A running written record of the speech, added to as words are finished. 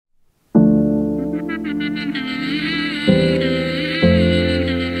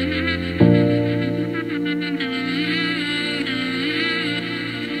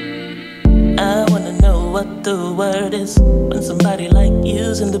word is when somebody like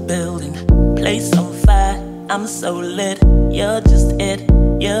you's in the building. Place on fire, I'm so lit. You're just it,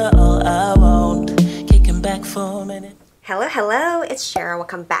 you're all I want. Kicking back for a minute. Hello, it's Cheryl.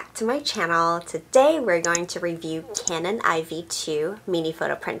 Welcome back to my channel. Today we're going to review Canon IVY mini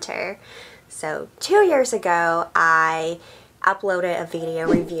photo printer. So 2 years ago, I uploaded a video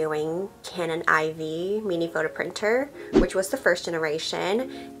reviewing Canon IVY mini photo printer, which was the first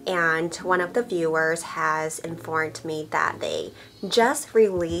generation, and one of the viewers has informed me that they just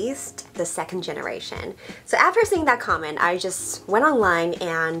released the second generation. So after seeing that comment, I just went online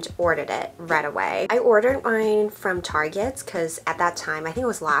and ordered it right away. I ordered mine from Target because at that time, I think it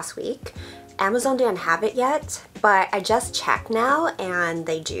was last week, Amazon didn't have it yet, but I just checked now and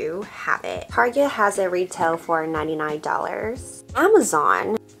they do have it. Target has it retail for $99.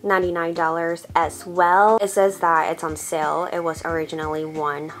 Amazon, $99 as well. It says that it's on sale. It was originally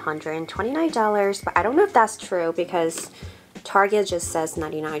 $129, but I don't know if that's true because Target just says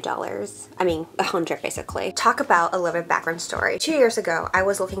 $99. I mean, $100 basically. Talk about a little bit background story. 2 years ago, I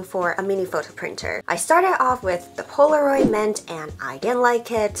was looking for a mini photo printer. I started off with the Polaroid Mint and I didn't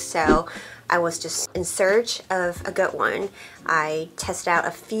like it, so I was just in search of a good one. I tested out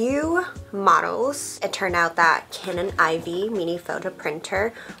a few models. It turned out that Canon IVY mini photo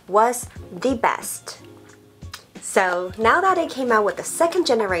printer was the best. So now that it came out with the second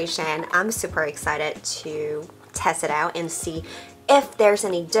generation, I'm super excited to test it out and see if there's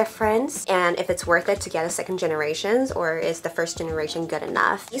any difference and if it's worth it to get a second generation, or is the first generation good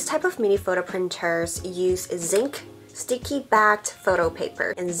enough. These type of mini photo printers use ZINK sticky backed photo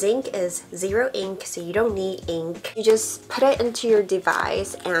paper, and ZINK is zero ink, so you don't need ink. You just put it into your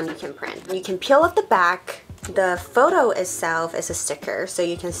device and you can print. You can peel off the back. The photo itself is a sticker, so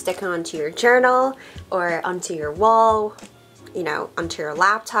you can stick it onto your journal or onto your wall, you know, onto your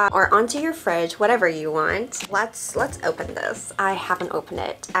laptop or onto your fridge, whatever you want. Let's open this. I haven't opened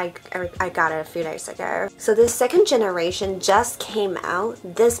it. I got it a few days ago. So this second generation just came out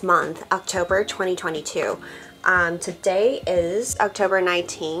this month, October 2022. Today is October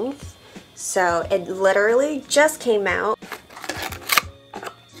 19th, so it literally just came out.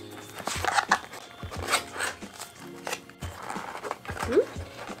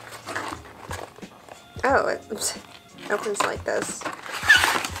 Oh, it opens like this.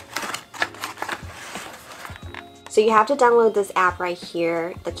 So you have to download this app right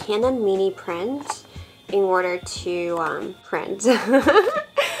here, the Canon Mini Print, in order to print.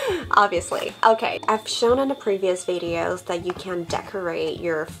 Obviously. Okay, I've shown in the previous videos that you can decorate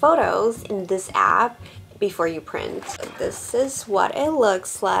your photos in this app before you print. So this is what it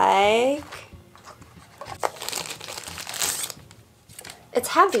looks like. It's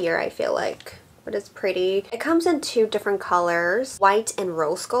heavier, I feel like, but it's pretty. It comes in two different colors, white and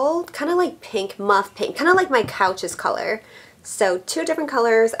rose gold, kind of like pink, muff pink, kind of like my couch's color. So two different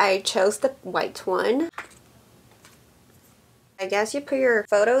colors. I chose the white one. I guess you put your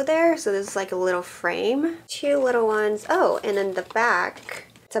photo there, so this is like a little frame. Two little ones. Oh, and in the back,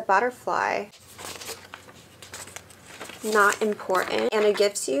 it's a butterfly. Not important. And it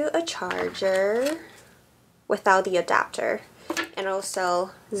gives you a charger without the adapter. And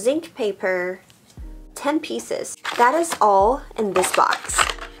also zinc paper, 10 pieces. That is all in this box.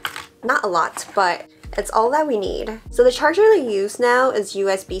 Not a lot, but it's all that we need. So the charger they use now is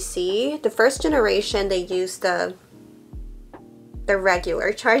USB-C. The first generation, they used the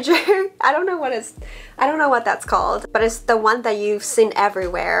regular charger. I don't know what that's called, but it's the one that you've seen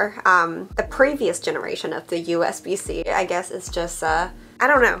everywhere. The previous generation of the USB-C, I guess it's just I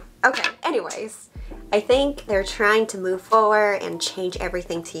don't know. Okay, anyways, I think they're trying to move forward and change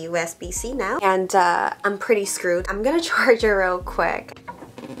everything to USB-C now, and I'm pretty screwed. I'm gonna charge it real quick.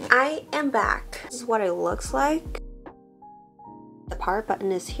 I am back. This is what it looks like. The power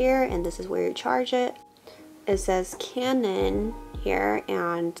button is here, and this is where you charge it. It says Canon here,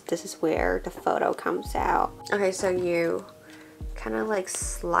 and this is where the photo comes out. Okay, so you kind of like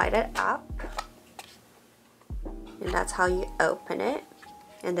slide it up, and that's how you open it,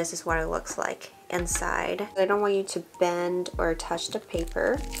 and this is what it looks like inside. I don't want you to bend or touch the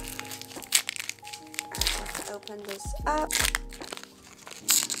paper. Let's open this up.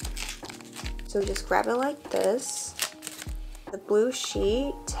 So just grab it like this. The blue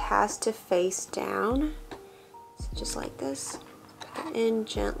sheet has to face down, so just like this. Put it in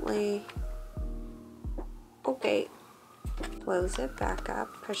gently. Okay, close it back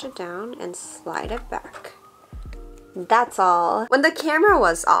up, push it down, and slide it back. That's all. When the camera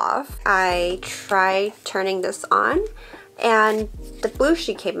was off, I tried turning this on, and the blue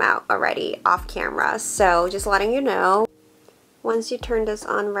sheet came out already off camera. So just letting you know, once you turn this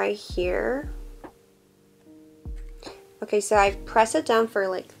on right here, Okay, so I press it down for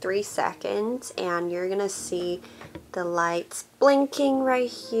like 3 seconds and you're gonna see the lights blinking right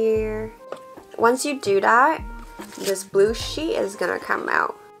here. Once you do that, this blue sheet is gonna come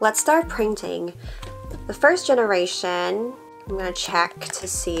out. Let's start printing. The first generation, I'm gonna check to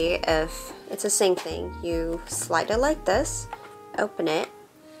see if it's the same thing. You slide it like this, open it,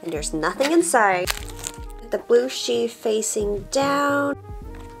 and there's nothing inside. The blue sheet facing down.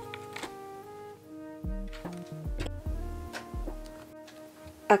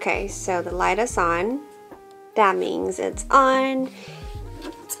 Okay, so the light is on. That means it's on.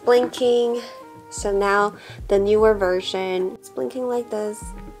 It's blinking. So now the newer version, it's blinking like this.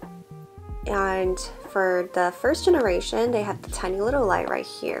 And for the first generation, they have the tiny little light right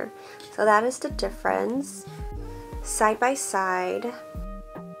here. So that is the difference. Side by side.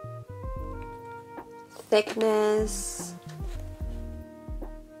 Thickness.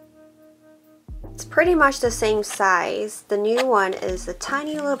 It's pretty much the same size. The new one is a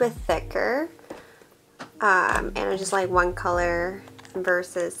tiny little bit thicker. And it's just like one color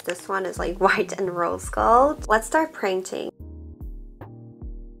versus this one is like white and rose gold. Let's start printing.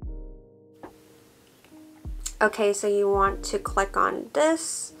 Okay, so you want to click on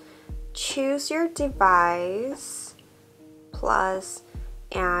this, choose your device, plus,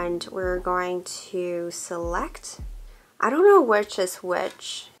 and we're going to select, I don't know which is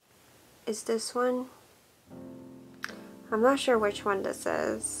which. Is this one? I'm not sure which one this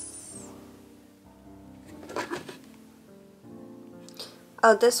is.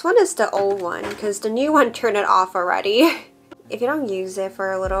 Oh, this one is the old one because the new one turned it off already. If you don't use it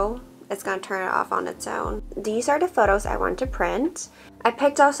for a little, it's gonna turn it off on its own. These are the photos I want to print. I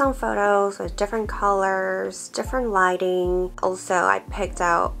picked out some photos with different colors, different lighting. Also, I picked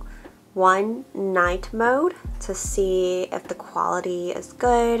out one night mode to see if the quality is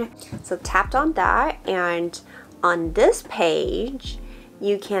good. So tapped on that, and on this page,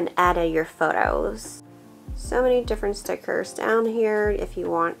 you can edit your photos. So many different stickers down here if you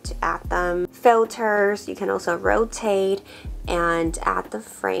want to add them. Filters, you can also rotate and add the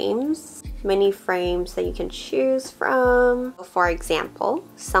frames. Many frames that you can choose from. For example,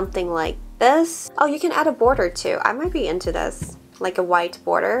 something like this. Oh, you can add a border too. I might be into this. Like a white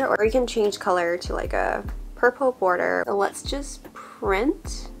border, or you can change color to like a purple border. So let's just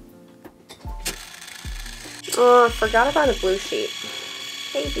print. Oh, I forgot about the blue sheet.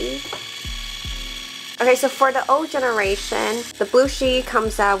 Baby. Okay, so for the old generation, the blue sheet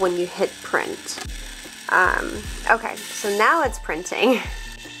comes out when you hit print. Okay, so now it's printing.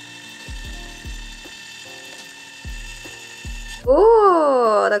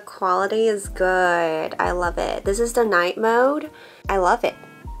 Ooh, the quality is good. I love it. This is the night mode. I love it.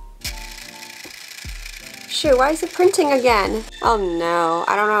 Shoot, why is it printing again? Oh no,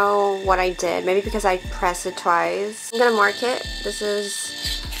 I don't know what I did. Maybe because I pressed it twice. I'm gonna mark it. This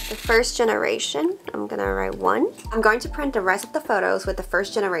is the first generation. I'm gonna write 1. I'm going to print the rest of the photos with the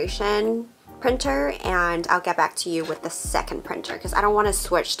first generation printer, and I'll get back to you with the second printer because I don't want to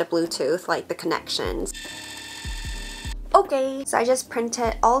switch the Bluetooth, like the connections. Okay, so I just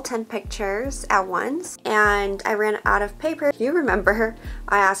printed all 10 pictures at once and I ran out of paper. If you remember,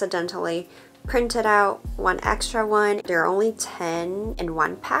 I accidentally printed out one extra one. There are only 10 in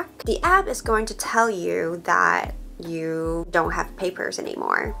one pack. The app is going to tell you that you don't have papers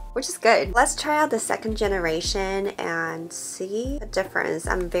anymore, which is good. Let's try out the second generation and see the difference.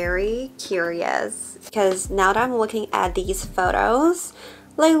 I'm very curious because now that I'm looking at these photos,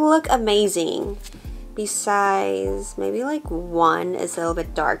 they look amazing. Besides, maybe like one is a little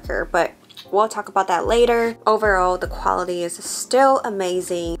bit darker, but we'll talk about that later. Overall, the quality is still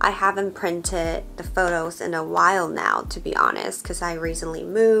amazing. I haven't printed the photos in a while now, to be honest, because I recently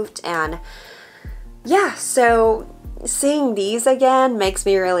moved, and yeah, so seeing these again makes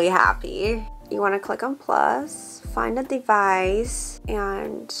me really happy. You want to click on plus, find a device,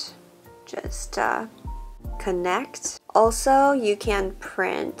 and just connect. Also, you can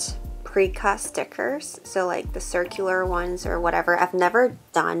print pre-cut stickers, so like the circular ones or whatever. I've never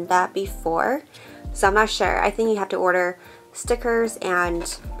done that before, so I'm not sure. I think you have to order stickers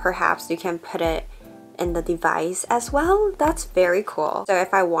and perhaps you can put it in the device as well. That's very cool. So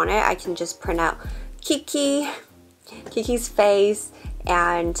if I want it, I can just print out Kiki's face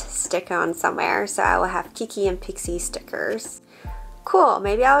and stick on somewhere. So I will have Kiki and Pixie stickers. Cool,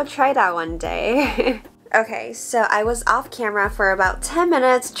 maybe I'll try that one day. Okay, so I was off camera for about 10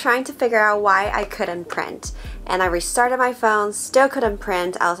 minutes trying to figure out why I couldn't print. And I restarted my phone, still couldn't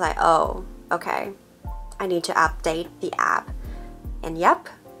print. I was like, oh, okay, I need to update the app. And yep,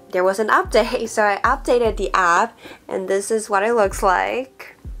 there was an update. So I updated the app and this is what it looks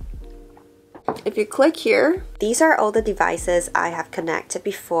like. if you click here, these are all the devices I have connected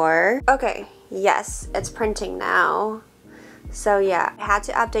before. Okay, yes, it's printing now. So yeah, I had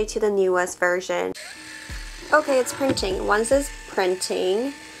to update to the newest version. Okay, it's printing. Once it's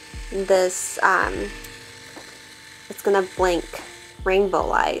printing, this, it's gonna blink rainbow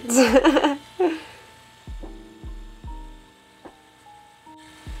lights.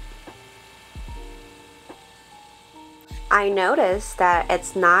 I noticed that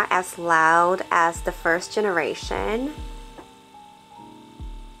it's not as loud as the first generation,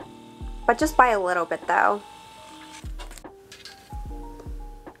 but just by a little bit though.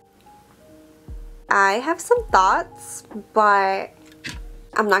 I have some thoughts, but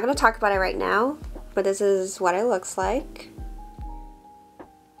I'm not going to talk about it right now, but this is what it looks like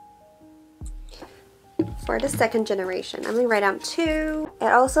for the second generation. I'm going to write down 2.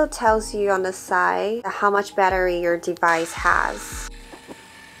 It also tells you on the side how much battery your device has.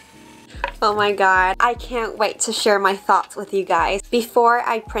 Oh my god, I can't wait to share my thoughts with you guys. Before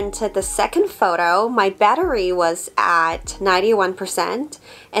I printed the second photo, my battery was at 91%,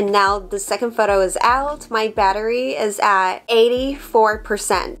 and now the second photo is out, my battery is at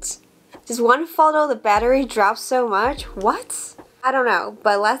 84%. Just one photo, the battery drops so much? What? I don't know,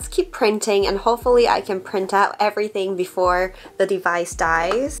 but let's keep printing and hopefully I can print out everything before the device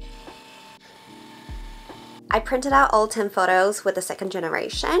dies. I printed out all 10 photos with the second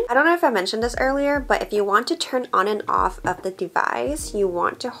generation. I don't know if I mentioned this earlier, but if you want to turn on and off of the device, you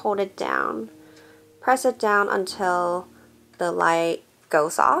want to hold it down. Press it down until the light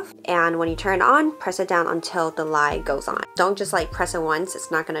goes off, and when you turn it on, press it down until the light goes on. Don't just like press it once,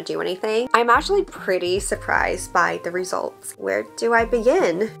 it's not gonna do anything. I'm actually pretty surprised by the results. Where do I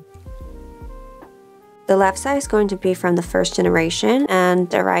begin? The left side is going to be from the first generation and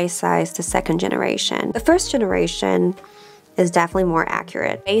the right side is the second generation. The first generation is definitely more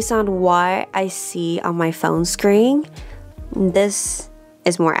accurate. Based on what I see on my phone screen, this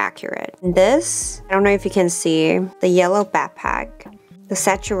is more accurate. This, I don't know if you can see, the yellow backpack. The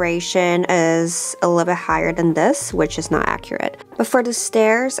saturation is a little bit higher than this, which is not accurate. But for the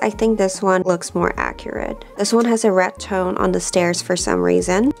stairs, I think this one looks more accurate. This one has a red tone on the stairs for some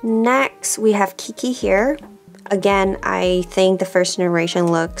reason. Next, we have Kiki here. Again, I think the first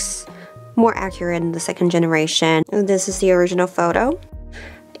generation looks more accurate than the second generation. This is the original photo.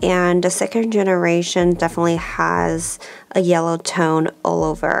 And the second generation definitely has a yellow tone all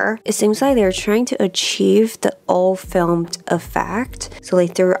over. It seems like they're trying to achieve the all filmed effect, so they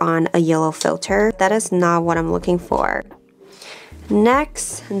threw on a yellow filter. That is not what I'm looking for.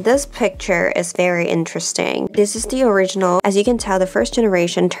 Next, this picture is very interesting. This is the original. As you can tell, the first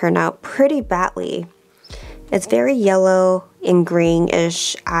generation turned out pretty badly. It's very yellow and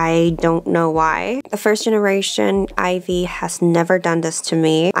greenish. I don't know why. The first generation IVY has never done this to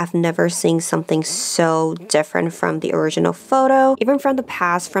me. I've never seen something so different from the original photo. Even from the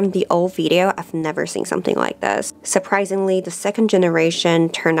past, from the old video, I've never seen something like this. Surprisingly, the second generation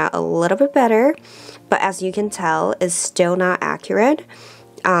turned out a little bit better, but as you can tell, it's still not accurate.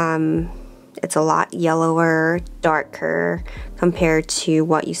 It's a lot yellower, darker compared to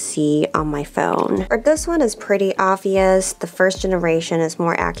what you see on my phone. For this one is pretty obvious. The first generation is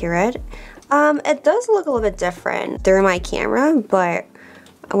more accurate. It does look a little bit different through my camera, but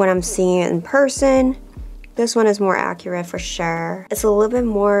when I'm seeing it in person, this one is more accurate for sure. It's a little bit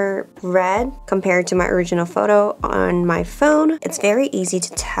more red compared to my original photo on my phone. It's very easy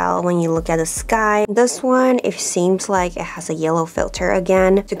to tell when you look at the sky. This one, it seems like it has a yellow filter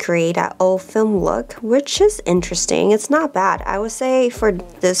again to create that old film look, which is interesting. It's not bad. I would say for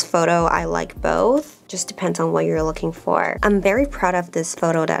this photo, I like both. Just depends on what you're looking for. I'm very proud of this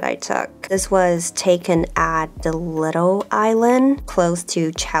photo that I took. This was taken at the Little Island, close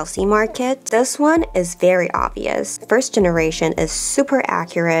to Chelsea Market. This one is very obvious. First generation is super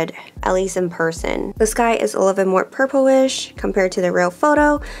accurate, at least in person. The sky is a little bit more purplish compared to the real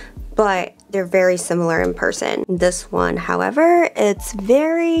photo, but they're very similar in person. This one, however, it's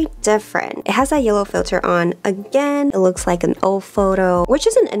very different. It has that yellow filter on. Again, it looks like an old photo, which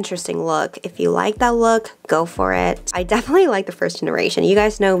is an interesting look. If you like that look, go for it. I definitely like the first generation. You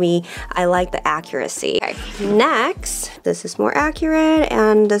guys know me, I like the accuracy. Okay. Next, this is more accurate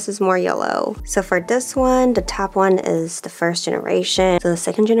and this is more yellow. So for this one, the top one is the first generation. So the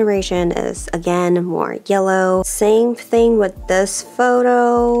second generation is again more yellow. Same thing with this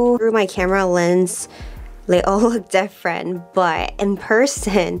photo. Through my camera lens, they all look different, but in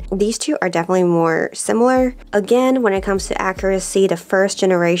person, these two are definitely more similar. Again, when it comes to accuracy, the first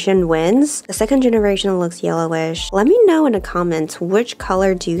generation wins. The second generation looks yellowish. Let me know in the comments, which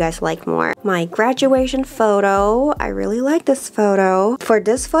color do you guys like more? My graduation photo, I really like this photo. For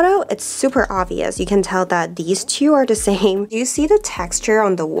this photo, it's super obvious. You can tell that these two are the same. Do you see the texture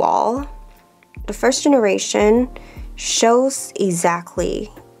on the wall? The first generation shows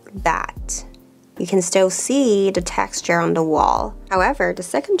exactly that. You can still see the texture on the wall. However, the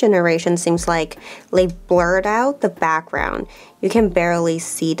second generation seems like they blurred out the background. You can barely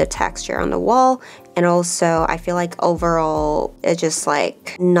see the texture on the wall, and also I feel like overall it's just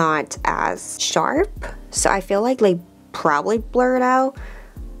like not as sharp. So I feel like they probably blurred out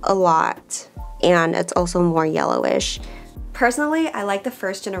a lot, and it's also more yellowish. Personally, I like the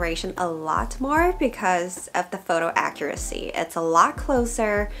first generation a lot more because of the photo accuracy. It's a lot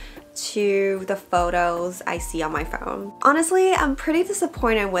closer to the photos I see on my phone. Honestly, I'm pretty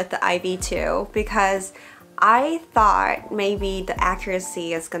disappointed with the IV2 because I thought maybe the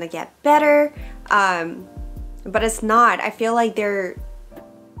accuracy is gonna get better, but it's not. I feel like they're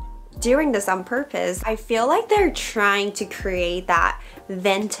doing this on purpose. I feel like they're trying to create that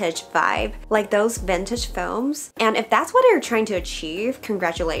vintage vibe, like those vintage films. And if that's what they're trying to achieve,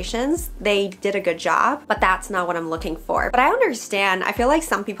 congratulations, they did a good job, but that's not what I'm looking for. But I understand, I feel like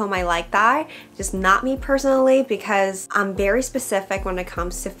some people might like that, just not me personally, because I'm very specific when it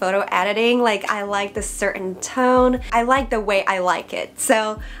comes to photo editing. Like, I like this certain tone, I like the way I like it.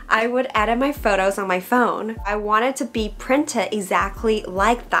 So I would edit my photos on my phone. I want it to be printed exactly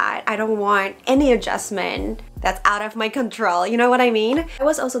like that. I don't want any adjustment that's out of my control, you know what I mean? I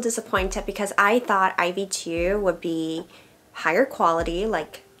was also disappointed because I thought IV2 would be higher quality,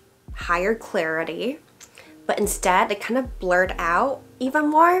 like higher clarity, but instead they kind of blurred out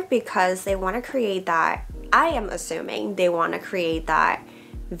even more because they want to create that, I am assuming they want to create that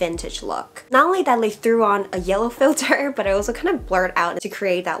vintage look. Not only that they threw on a yellow filter, but it also kind of blurred out to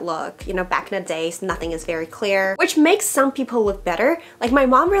create that look. You know, back in the days, nothing is very clear, which makes some people look better. Like, my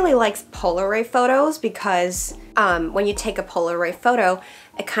mom really likes Polaroid photos because when you take a Polaroid photo,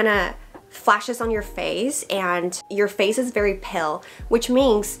 it kind of flashes on your face and your face is very pale, which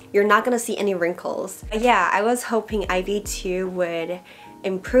means you're not gonna see any wrinkles. But yeah, I was hoping IV2 would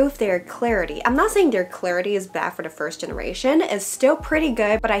improve their clarity. I'm not saying their clarity is bad for the first generation. It's still pretty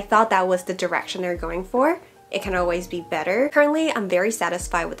good, but I thought that was the direction they're going for. It can always be better. Currently, I'm very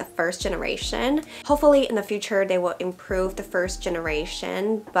satisfied with the first generation. Hopefully in the future, they will improve the first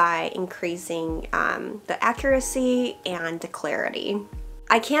generation by increasing the accuracy and the clarity.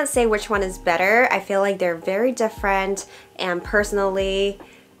 I can't say which one is better. I feel like they're very different, and personally,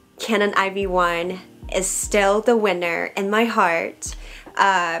 Canon IVY is still the winner in my heart.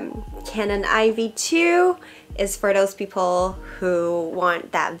 Canon IV2 is for those people who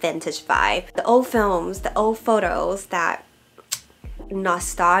want that vintage vibe. The old films, the old photos, that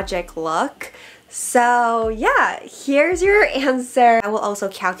nostalgic look. So yeah, here's your answer. I will also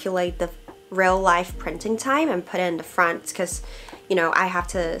calculate the real life printing time and put it in the front because, you know, I have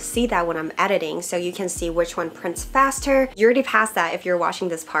to see that when I'm editing so you can see which one prints faster. You already passed that if you're watching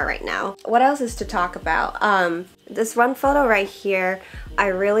this part right now. What else is to talk about? This one photo right here, I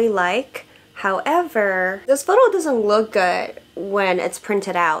really like. However, this photo doesn't look good when it's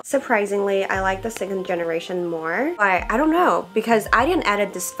printed out. Surprisingly, I like the second generation more, but I don't know because I didn't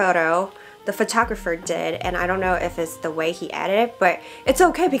edit this photo. The photographer did, and I don't know if it's the way he edited, but it's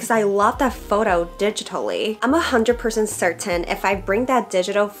okay because I love that photo digitally. I'm 100% certain if I bring that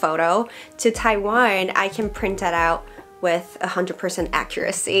digital photo to Taiwan, I can print that out with 100%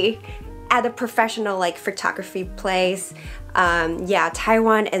 accuracy at a professional like photography place. Yeah,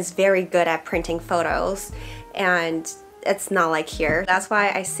 Taiwan is very good at printing photos, and it's not like here. That's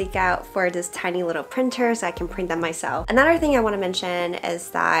why I seek out for this tiny little printer so I can print them myself. Another thing I want to mention is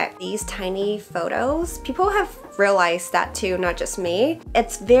that these tiny photos, people have realized that too, not just me.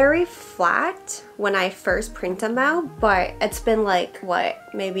 It's very flat when I first print them out, but it's been like, what,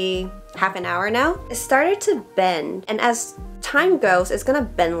 maybe half an hour now? It started to bend, and as time goes, it's gonna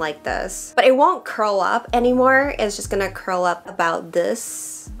bend like this, but it won't curl up anymore. It's just gonna curl up about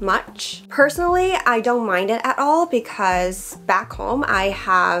this much. Personally, I don't mind it at all because back home I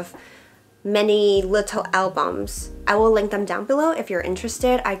have many little albums. I will link them down below if you're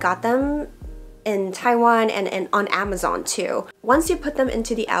interested. I got them in Taiwan and on Amazon too. Once you put them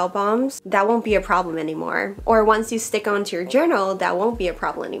into the albums, that won't be a problem anymore. Or once you stick onto your journal, that won't be a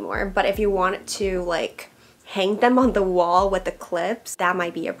problem anymore. But if you want to like hang them on the wall with the clips, that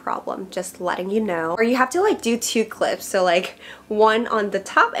might be a problem, just letting you know. Or you have to like do two clips, so like one on the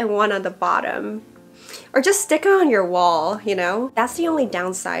top and one on the bottom. Or just stick it on your wall, you know? That's the only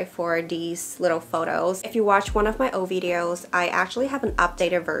downside for these little photos. If you watch one of my old videos, I actually have an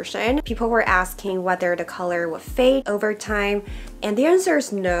updated version. People were asking whether the color would fade over time, and the answer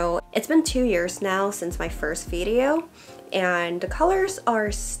is no. It's been 2 years now since my first video, and the colors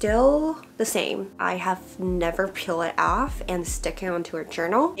are still the same. I have never peeled it off and stick it onto a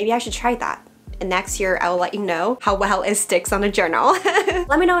journal. Maybe I should try that. And next year, I will let you know how well it sticks on a journal.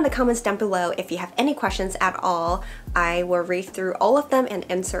 Let me know in the comments down below if you have any questions at all. I will read through all of them and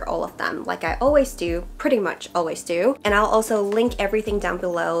answer all of them, like I always do, pretty much always do. And I'll also link everything down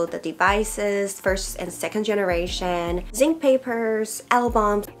below, the devices, first and second generation, zinc papers,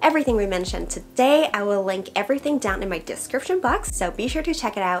 albums, everything we mentioned today. I will link everything down in my description box, so be sure to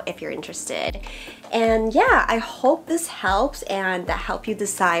check it out if you're interested. And yeah, I hope this helps and that help you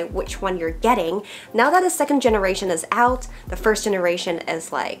decide which one you're getting. Now that the second generation is out, the first generation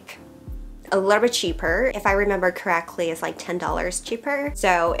is like a little bit cheaper. If I remember correctly, it's like $10 cheaper.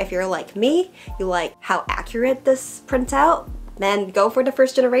 So if you're like me, you like how accurate this prints out, then go for the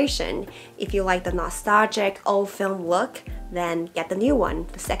first generation. If you like the nostalgic old film look, then get the new one,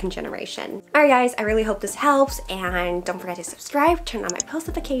 the second generation. Alright guys, I really hope this helps, and don't forget to subscribe, turn on my post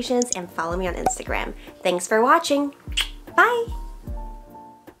notifications, and follow me on Instagram. Thanks for watching. Bye!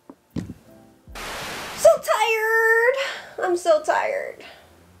 So tired! I'm so tired.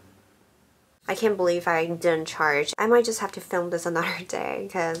 I can't believe I didn't charge. I might just have to film this another day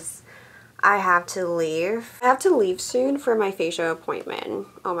because I have to leave. I have to leave soon for my facial appointment.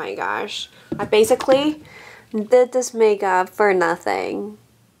 Oh my gosh. I basically did this makeup for nothing.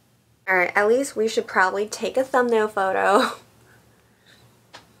 Alright, at least we should probably take a thumbnail photo.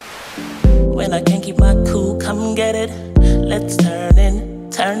 When I can't keep my cool, come get it. Let's turn in,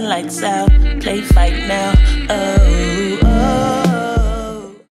 turn lights out, play fight now. Oh, oh.